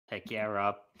Heck yeah,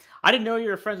 Rob. I didn't know you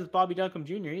were friends with Bobby Duncum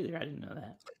Jr. either. I didn't know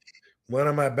that. One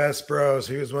of my best bros.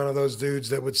 He was one of those dudes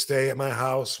that would stay at my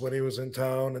house when he was in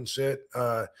town and shit.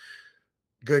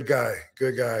 Good guy,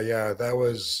 good guy. Yeah,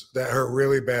 that hurt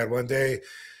really bad. One day,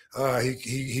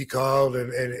 he called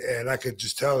and I could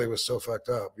just tell he was so fucked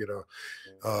up, you know.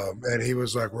 And he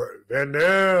was like, Van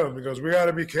Dam. He goes, we got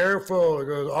to be careful. He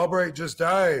goes, Albright just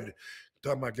died.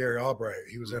 Talking about Gary Albright.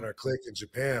 He was in our clique in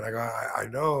Japan. I go, I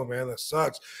know, man, that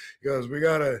sucks. He goes, we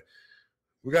gotta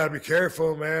be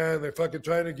careful, man. They're fucking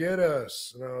trying to get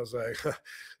us. And I was like,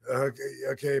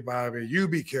 okay, Bobby, you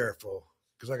be careful,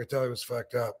 because I could tell he was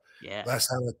fucked up. Yeah.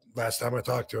 Last time I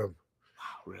talked to him.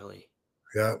 Wow, really?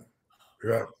 Yeah.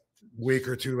 Yeah. Week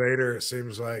or two later, it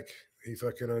seems like he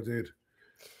fucking OD'd.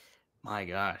 My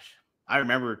gosh. I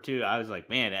remember too. I was like,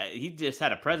 man, he just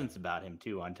had a presence about him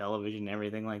too on television and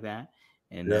everything like that.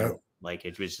 And then like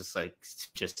it was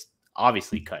just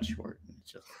obviously cut short.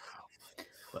 It's just like, wow.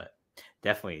 But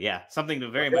definitely, yeah, something to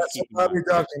very much keep in mind. Bobby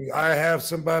Duncum. I have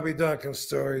some Bobby Duncum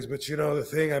stories, but you know the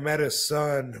thing, I met his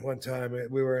son one time.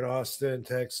 We were in Austin,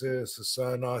 Texas. His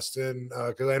son, Austin,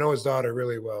 because I know his daughter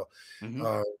really well,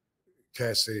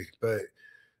 Cassie. But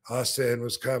Austin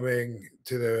was coming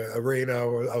to the arena.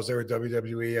 I was there with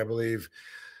WWE, I believe,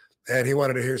 and he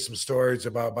wanted to hear some stories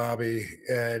about Bobby.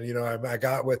 And you know, I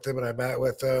got with him and I met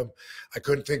with him. I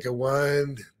couldn't think of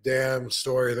one damn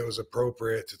story that was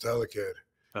appropriate to tell a kid.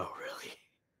 Oh, really?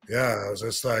 Yeah, I was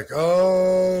just like,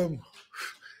 no,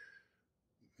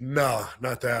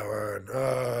 not that one.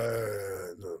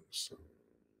 No.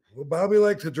 Well, Bobby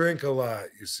liked to drink a lot,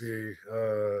 you see.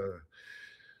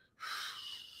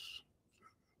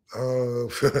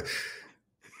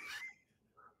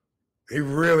 He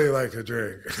really liked to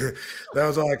drink. That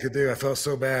was all I could do. I felt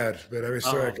so bad, but every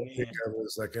story I could think of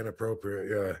was like inappropriate.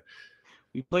 Yeah.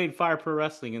 We played Fire Pro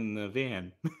Wrestling in the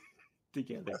van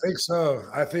together. I think so.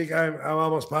 I think I'm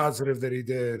almost positive that he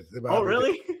did. Oh,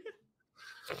 really?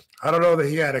 I don't know that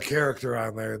he had a character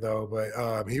on there though,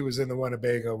 but he was in the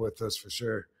Winnebago with us for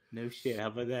sure. No shit. How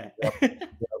about that? Yep.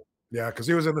 Yeah, because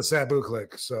he was in the Sabu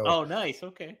clique. So oh, nice.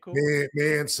 Okay, cool.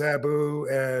 Me and Sabu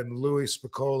and Louis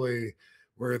Spicoli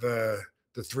were the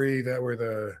three that were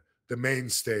the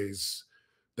mainstays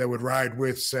that would ride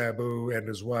with Sabu and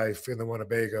his wife in the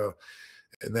Winnebago,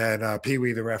 and then Pee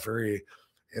Wee the referee,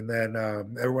 and then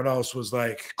everyone else was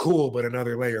like cool, but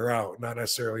another layer out, not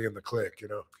necessarily in the clique, you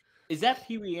know. Is that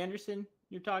Pee Wee Anderson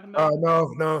you're talking about?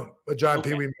 No, John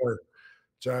Pee Wee Moore.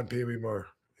 John Pee Wee Moore.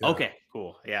 Yeah. Okay,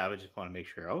 cool. Yeah, I would just want to make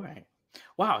sure. All right.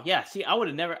 Wow. Yeah. See, I would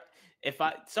have never, if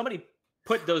somebody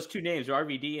put those two names,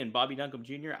 RVD and Bobby Duncum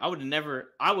Jr., I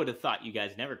would have thought you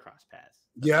guys never crossed paths.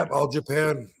 Yep, All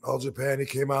Japan. He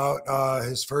came out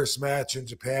his first match in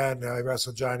Japan. He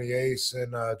wrestled Johnny Ace,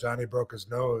 and Johnny broke his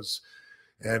nose.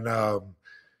 And I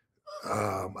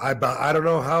don't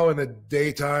know how in the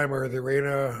daytime or the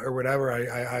arena or whatever,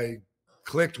 I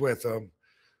clicked with him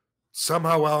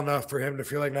somehow well enough for him to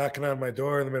feel like knocking on my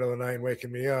door in the middle of the night and waking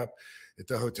me up at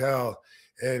the hotel.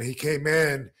 And he came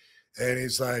in and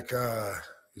he's like,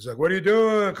 what are you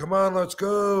doing? Come on, let's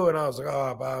go. And I was like,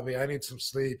 oh, Bobby, I need some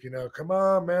sleep. You know, come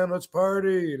on, man, let's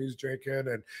party. And he's drinking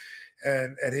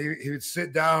and he would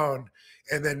sit down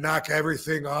and then knock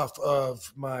everything off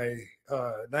of my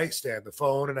nightstand, the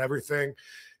phone and everything,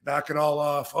 knock it all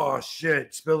off. Oh,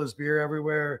 shit, spill his beer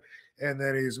everywhere. And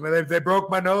then they broke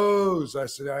my nose. I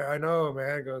said, I know,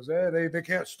 man. He goes, they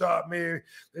can't stop me.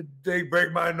 They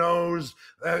break my nose.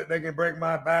 They can break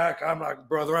my back. I'm like,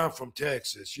 brother, I'm from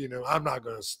Texas. You know, I'm not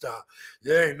going to stop.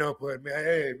 There ain't no point.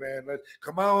 Hey, man,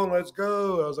 come on, let's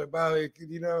go. I was like, Bobby,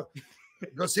 you know,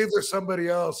 go see if there's somebody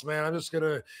else, man. I'm just going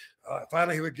to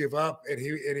finally he would give up and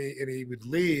he would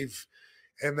leave.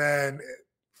 And then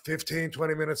 15,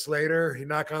 20 minutes later, he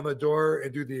knock on the door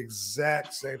and do the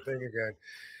exact same thing again.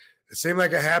 It seemed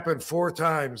like it happened 4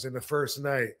 times in the first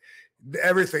night.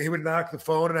 Everything. He would knock the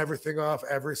phone and everything off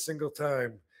every single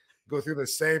time. Go through the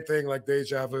same thing like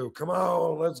deja vu. Come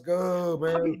on, let's go,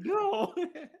 man. Let me go.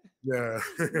 Yeah.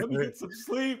 Let me get some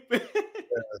sleep.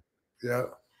 Yeah.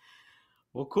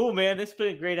 Well, cool, man. This has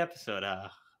been a great episode.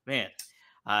 Man,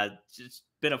 it's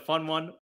been a fun one.